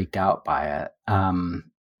bit freaked out by it.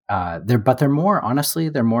 They're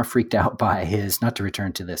more freaked out by his, not to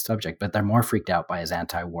return to this subject, but they're more freaked out by his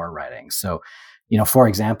anti-war writings. So, for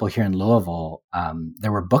example, here in Louisville,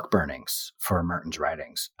 there were book burnings for Merton's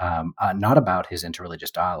writings, not about his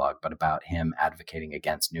interreligious dialogue, but about him advocating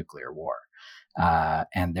against nuclear war.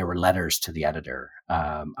 And there were letters to the editor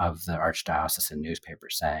of the Archdiocesan newspaper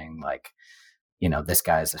saying, like, this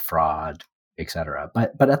guy's a fraud, etc.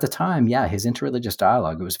 But at the time, his interreligious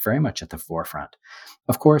dialogue was very much at the forefront.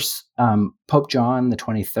 Of course, Pope John the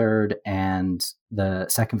 23rd and the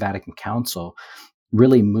Second Vatican Council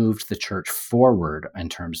really moved the church forward in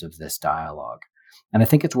terms of this dialogue. And I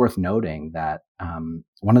think it's worth noting that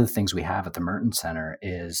one of the things we have at the Merton Center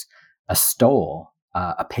is a stole,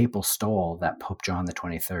 a papal stole that Pope John the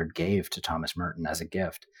 23rd gave to Thomas Merton as a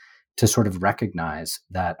gift, to sort of recognize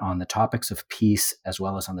that on the topics of peace, as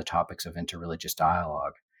well as on the topics of interreligious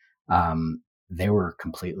dialogue, they were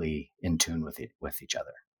completely in tune with each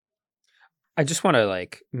other. I just want to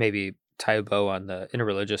maybe tie a bow on the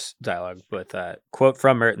interreligious dialogue with a quote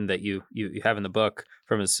from Merton that you have in the book,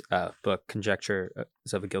 from his book Conjectures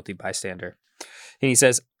of a Guilty Bystander. And he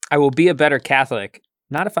says, "I will be a better Catholic,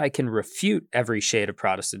 not if I can refute every shade of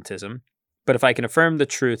Protestantism, but if I can affirm the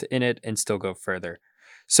truth in it and still go further.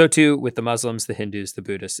 So too with the Muslims, the Hindus, the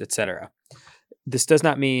Buddhists, etc. This does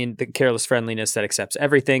not mean the careless friendliness that accepts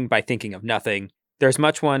everything by thinking of nothing. There's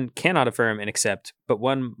much one cannot affirm and accept, but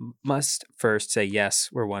one must first say yes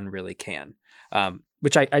where one really can."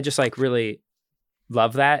 Which I just really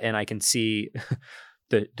love that, and I can see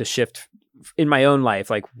the shift in my own life,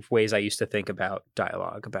 like ways I used to think about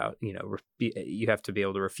dialogue, about, you have to be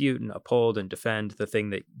able to refute and uphold and defend the thing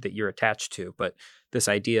that you're attached to. But this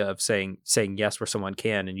idea of saying yes where someone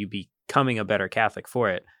can and you becoming a better Catholic for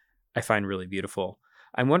it, I find really beautiful.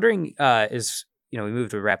 I'm wondering, we move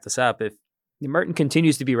to wrap this up, if Merton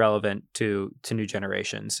continues to be relevant to new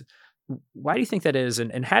generations, why do you think that is?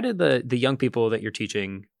 And how did the young people that you're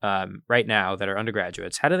teaching right now that are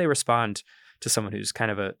undergraduates, how do they respond to someone who's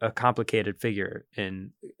kind of a complicated figure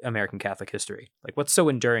in American Catholic history? Like, what's so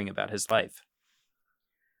enduring about his life?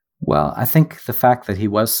 Well, I think the fact that he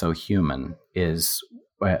was so human is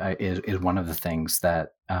one of the things that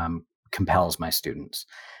compels my students.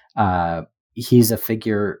 He's a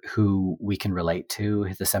figure who we can relate to.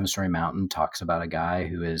 The Seven Storey Mountain talks about a guy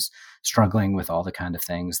who is struggling with all the kind of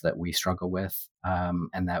things that we struggle with,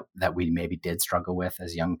 and that we maybe did struggle with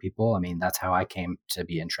as young people. I mean, that's how I came to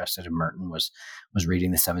be interested in Merton, was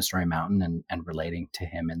reading the Seven Storey Mountain and relating to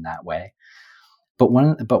him in that way. But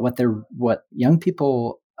what young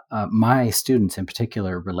people, my students in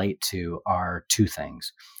particular, relate to are two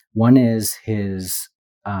things. One is his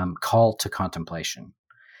call to contemplation.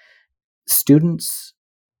 Students,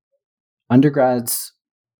 undergrads,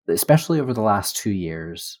 especially over the last 2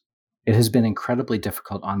 years, it has been incredibly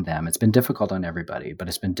difficult on them. It's been difficult on everybody, but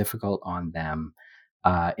it's been difficult on them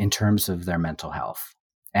in terms of their mental health.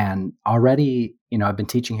 And already, I've been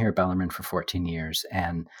teaching here at Bellarmine for 14 years,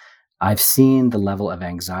 and I've seen the level of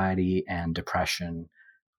anxiety and depression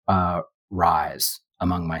rise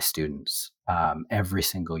among my students every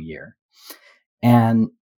single year.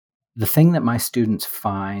 And the thing that my students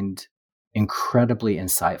find incredibly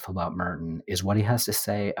insightful about Merton is what he has to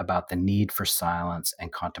say about the need for silence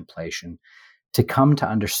and contemplation to come to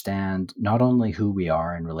understand not only who we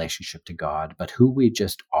are in relationship to God, but who we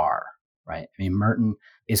just are, right? I mean, Merton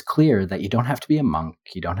is clear that you don't have to be a monk,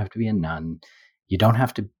 you don't have to be a nun, you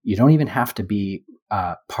don't even have to be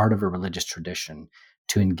part of a religious tradition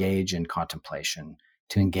to engage in contemplation,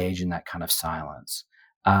 to engage in that kind of silence.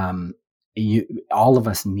 All of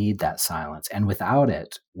us need that silence, and without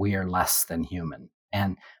it, we are less than human.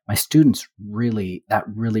 And my students that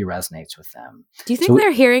really resonates with them. Do you think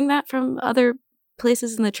they're hearing that from other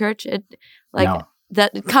places in the church? No.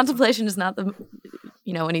 That contemplation is not the,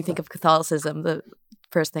 when you think of Catholicism, the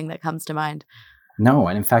first thing that comes to mind. No,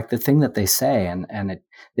 and in fact, the thing that they say, and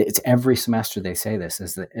it's every semester they say this,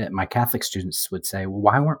 is that my Catholic students would say, well,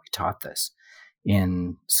 why weren't we taught this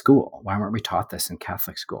in school? Why weren't we taught this in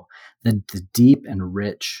Catholic school? The deep and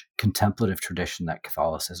rich contemplative tradition that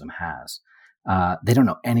Catholicism has, they don't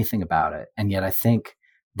know anything about it. And yet I think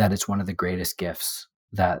that it's one of the greatest gifts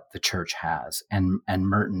that the church has. And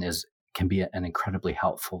Merton can be an incredibly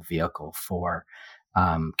helpful vehicle for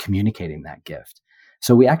communicating that gift.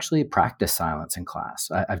 So we actually practice silence in class.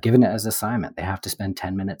 I've given it as assignment. They have to spend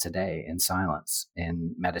 10 minutes a day in silence,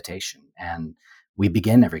 in meditation. And we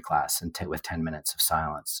begin every class with 10 minutes of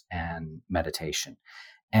silence and meditation.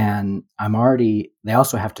 And they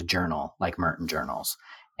also have to journal, like Merton journals.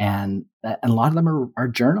 And a lot of them are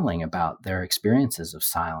journaling about their experiences of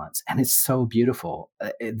silence. And it's so beautiful.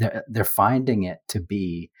 They're finding it to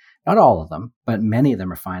be, not all of them, but many of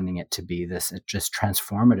them are finding it to be this just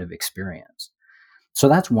transformative experience. So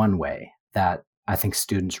that's one way that I think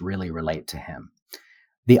students really relate to him.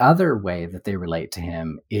 The other way that they relate to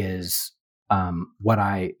him is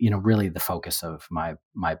really the focus of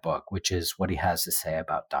my book, which is what he has to say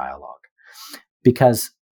about dialogue.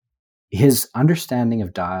 Because his understanding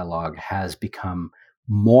of dialogue has become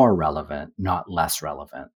more relevant, not less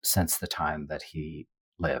relevant, since the time that he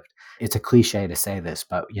lived. It's a cliche to say this,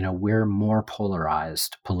 but we're more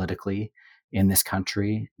polarized politically in this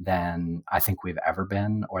country than I think we've ever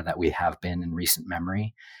been, or that we have been in recent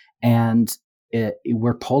memory. And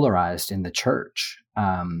we're polarized in the church,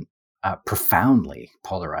 profoundly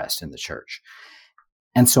polarized in the church.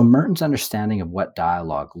 And so Merton's understanding of what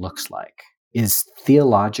dialogue looks like is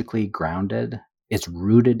theologically grounded. It's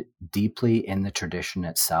rooted deeply in the tradition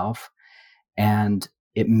itself. And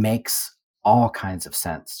it makes all kinds of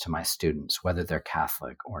sense to my students, whether they're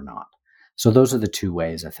Catholic or not. So those are the two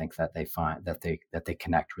ways I think that they find that they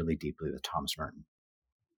connect really deeply with Thomas Merton.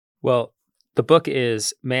 Well, the book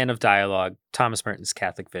is Man of Dialogue, Thomas Merton's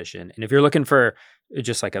Catholic Vision. And if you're looking for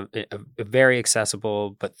just like a very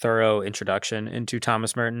accessible but thorough introduction into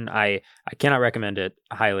Thomas Merton, I cannot recommend it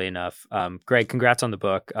highly enough. Greg, congrats on the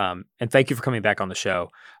book. And thank you for coming back on the show.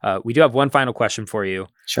 We do have one final question for you.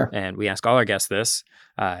 Sure. And we ask all our guests this.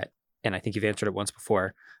 And I think you've answered it once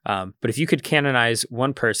before. But if you could canonize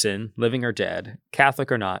one person, living or dead,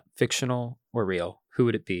 Catholic or not, fictional or real, who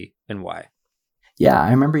would it be and why? Yeah,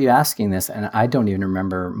 I remember you asking this, and I don't even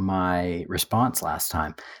remember my response last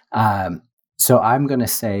time. So I'm going to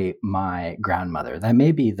say my grandmother. That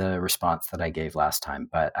may be the response that I gave last time,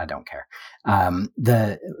 but I don't care.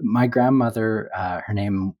 My grandmother, her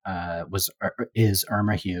name is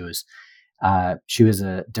Irma Hughes. She was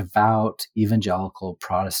a devout evangelical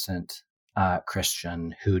Protestant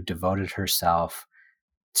Christian who devoted herself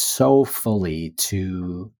so fully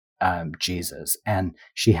to Jesus, and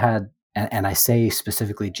she had. And I say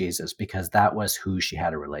specifically Jesus because that was who she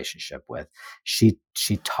had a relationship with. She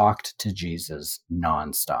talked to Jesus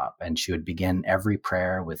nonstop, and she would begin every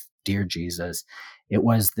prayer with "Dear Jesus." It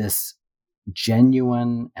was this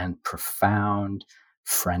genuine and profound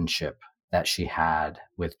friendship that she had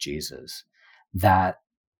with Jesus that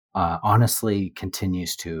honestly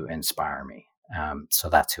continues to inspire me. So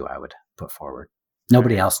that's who I would put forward.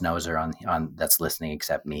 Nobody else knows her on that's listening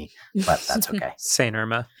except me, but that's okay. Saint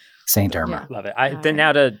Irma. Saint Irma. Love it.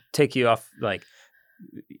 Now to take you off, like,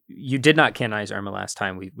 you did not canonize Irma last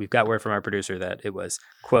time. We've got word from our producer that it was,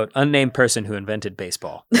 quote, unnamed person who invented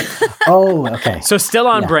baseball. Oh, okay. So still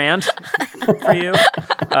on brand for you.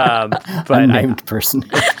 But unnamed person.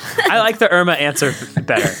 I like the Irma answer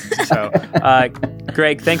better. So,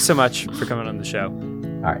 Greg, thanks so much for coming on the show.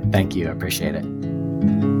 All right. Thank you. I appreciate it.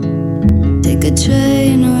 Take a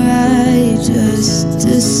train ride just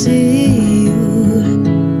to see you.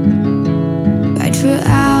 Ride for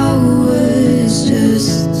hours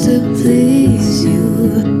just to please you.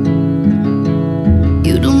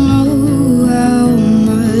 You don't know how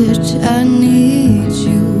much I need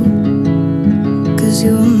you. 'Cause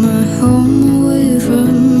you're my home away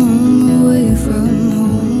from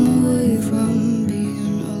being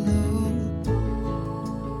alone.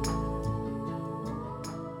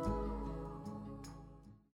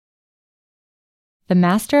 The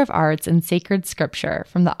Master of Arts in Sacred Scripture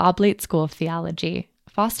from the Oblate School of Theology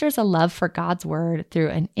fosters a love for God's Word through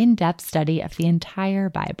an in-depth study of the entire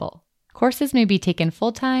Bible. Courses may be taken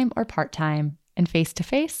full-time or part-time, and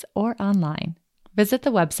face-to-face or online. Visit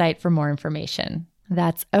the website for more information.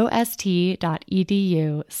 That's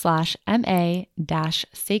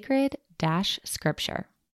ost.edu/ma-sacred-scripture.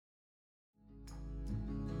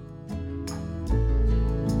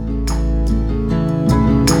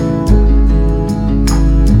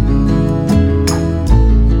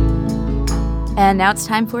 And now it's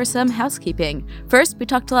time for some housekeeping. First, we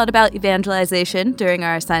talked a lot about evangelization during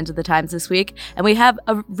our Signs of the Times this week, and we have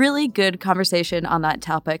a really good conversation on that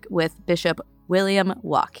topic with Bishop William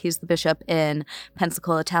Walk. He's the bishop in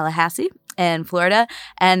Pensacola, Tallahassee, in Florida,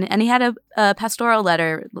 and he had a pastoral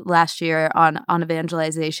letter last year on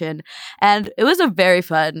evangelization, and it was a very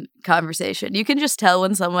fun conversation. You can just tell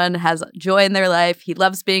when someone has joy in their life. He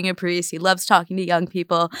loves being a priest. He loves talking to young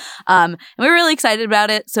people, and we were really excited about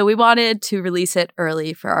it, so we wanted to release it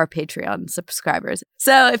early for our Patreon subscribers.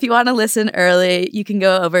 So if you want to listen early, you can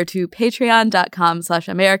go over to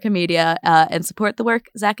patreon.com/AmericaMedia and support the work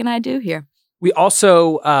Zach and I do here. We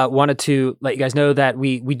also wanted to let you guys know that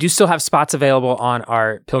we do still have spots available on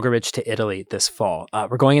our pilgrimage to Italy this fall.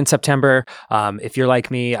 We're going in September. If you're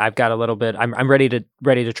like me, I've got a little bit. I'm ready to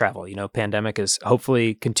travel. You know, pandemic is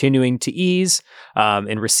hopefully continuing to ease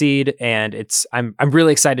and recede, and I'm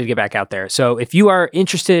really excited to get back out there. So if you are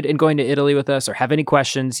interested in going to Italy with us or have any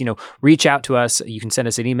questions, reach out to us. You can send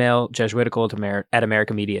us an email,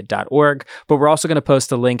 jesuitical@americamedia.org. But we're also going to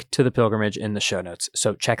post a link to the pilgrimage in the show notes.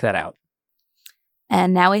 So check that out.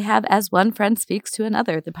 And now we have As One Friend Speaks to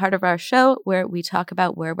Another, the part of our show where we talk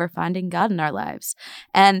about where we're finding God in our lives.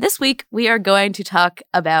 And this week, we are going to talk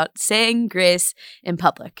about saying grace in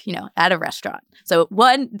public, at a restaurant. So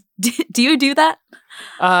one, do you do that?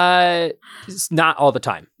 It's not all the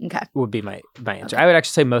time. Okay. Would be my answer. Okay. I would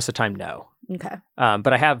actually say most of the time, no. Okay.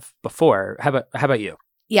 But I have before. How about you?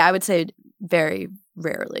 Yeah, I would say very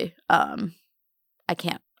rarely.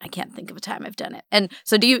 I can't think of a time I've done it. And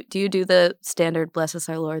so do you do the standard bless us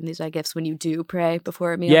our Lord and these are gifts when you do pray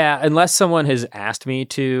before a meal? Yeah, unless someone has asked me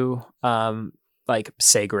to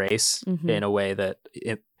say grace in a way that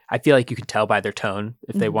I feel like you can tell by their tone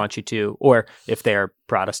if they want you to, or if they're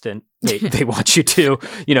Protestant, they want you to,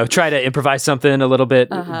 try to improvise something a little bit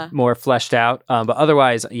more fleshed out. But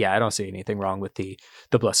otherwise, yeah, I don't see anything wrong with the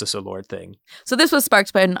bless us, O Lord thing. So this was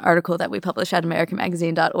sparked by an article that we published at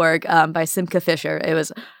AmericanMagazine.org by Simca Fisher. It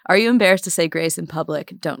was, "Are you embarrassed to say grace in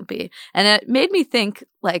public? Don't be." And it made me think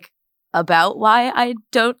about why I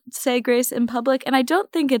don't say grace in public. And I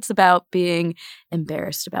don't think it's about being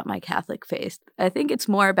embarrassed about my Catholic faith. I think it's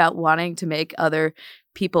more about wanting to make other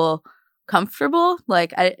people comfortable.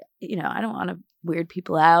 I don't want to weird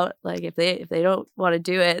people out. If they don't want to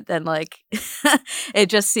do it, then it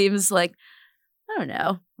just seems like I don't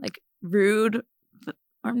know, like rude,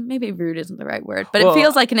 or maybe rude isn't the right word, but Well, it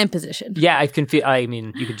feels like an imposition. Yeah, I can feel. I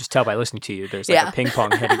mean, you can just tell by listening to you. There's like a ping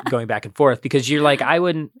pong going back and forth because you're like, I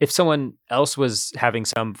wouldn't. If someone else was having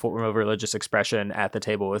some form of religious expression at the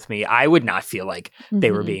table with me, I would not feel like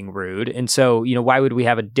they were being rude. And so, why would we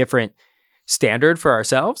have a different standard for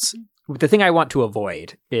ourselves? The thing I want to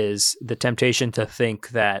avoid is the temptation to think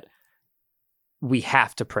that we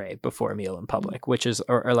have to pray before a meal in public, which is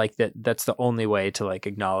or like that's the only way to like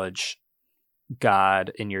acknowledge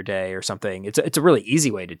God in your day or something. It's a really easy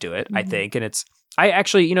way to do it, I think. And I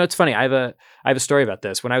actually, it's funny. I have a story about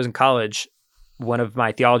this. When I was in college, one of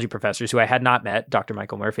my theology professors who I had not met, Dr.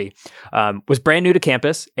 Michael Murphy, was brand new to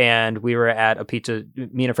campus, and we were at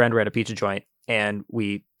me and a friend were at a pizza joint, and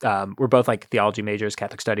we were both like theology majors,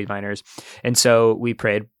 Catholic studies minors. And so we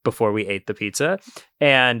prayed before we ate the pizza.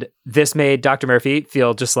 And this made Dr. Murphy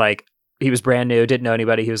feel just like, he was brand new, didn't know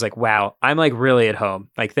anybody. He was like, wow, I'm like really at home.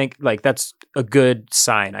 Like that's a good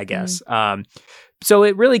sign, I guess. So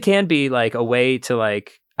it really can be like a way to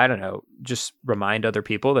like, I don't know, just remind other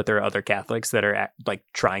people that there are other Catholics that are like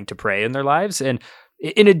trying to pray in their lives. And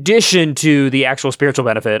in addition to the actual spiritual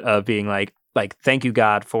benefit of being like, thank you,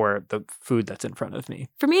 God, for the food that's in front of me.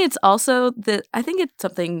 For me, it's also I think it's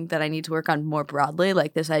something that I need to work on more broadly,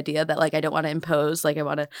 like this idea that like I don't want to impose, like I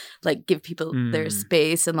want to like give people their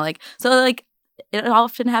space and like, so like it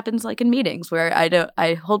often happens like in meetings where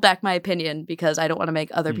I hold back my opinion because I don't want to make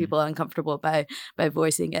other people uncomfortable by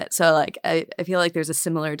voicing it. So like I feel like there's a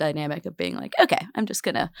similar dynamic of being like, okay, I'm just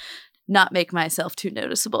going to not make myself too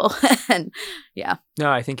noticeable. And yeah.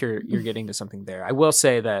 No, I think you're getting to something there. I will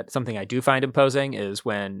say that something I do find imposing is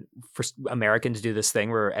when Americans do this thing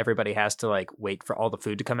where everybody has to like wait for all the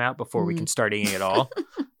food to come out before we can start eating it all.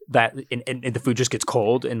 That and the food just gets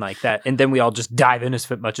cold and like that, and then we all just dive in as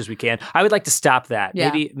much as we can. I would like to stop that.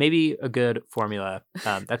 Yeah. Maybe a good formula.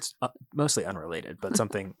 That's mostly unrelated, but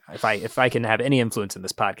something. If I can have any influence in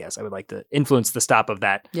this podcast, I would like to influence the stop of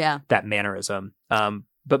that. That mannerism.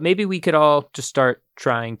 But maybe we could all just start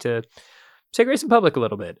trying to say grace in public a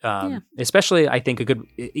little bit. Especially, I think a good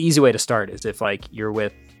easy way to start is if like you're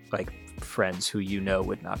with like friends who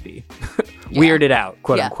would not be weirded out,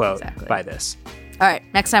 quote unquote, by this. All right,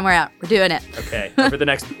 next time we're out, we're doing it. Okay, over the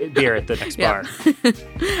next beer at the next bar.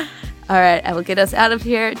 All right, I will get us out of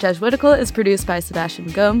here. Jesuitical is produced by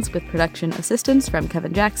Sebastian Gomes with production assistance from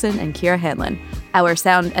Kevin Jackson and Kira Hanlon. Our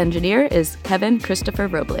sound engineer is Kevin Christopher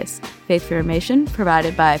Robles. Faith Formation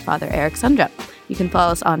provided by Father Eric Sundrup. You can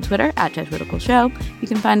follow us on Twitter at Jesuitical Show. You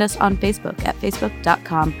can find us on Facebook at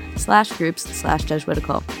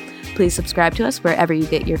facebook.com/groups/Jesuitical. Please subscribe to us wherever you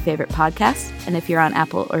get your favorite podcasts. And if you're on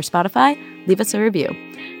Apple or Spotify, leave us a review.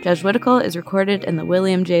 Jesuitical is recorded in the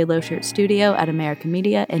William J. Lowshirt Studio at America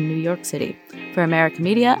Media in New York City. For America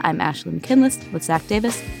Media, I'm Ashley McKinless with Zach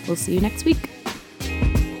Davis. We'll see you next week.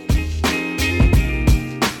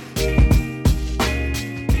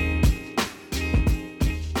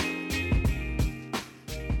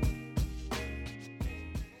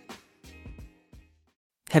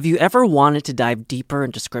 Have you ever wanted to dive deeper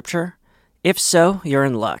into Scripture? If so, you're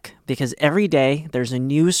in luck, because every day there's a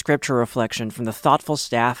new Scripture reflection from the thoughtful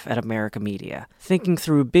staff at America Media, thinking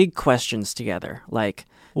through big questions together, like,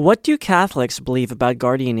 what do Catholics believe about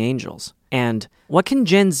guardian angels? And what can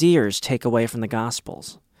Gen Zers take away from the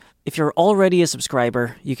Gospels? If you're already a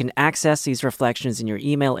subscriber, you can access these reflections in your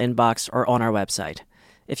email inbox or on our website.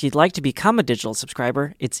 If you'd like to become a digital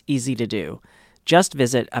subscriber, it's easy to do. Just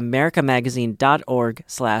visit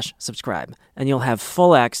americamagazine.org/subscribe, and you'll have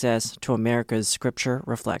full access to America's Scripture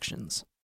reflections.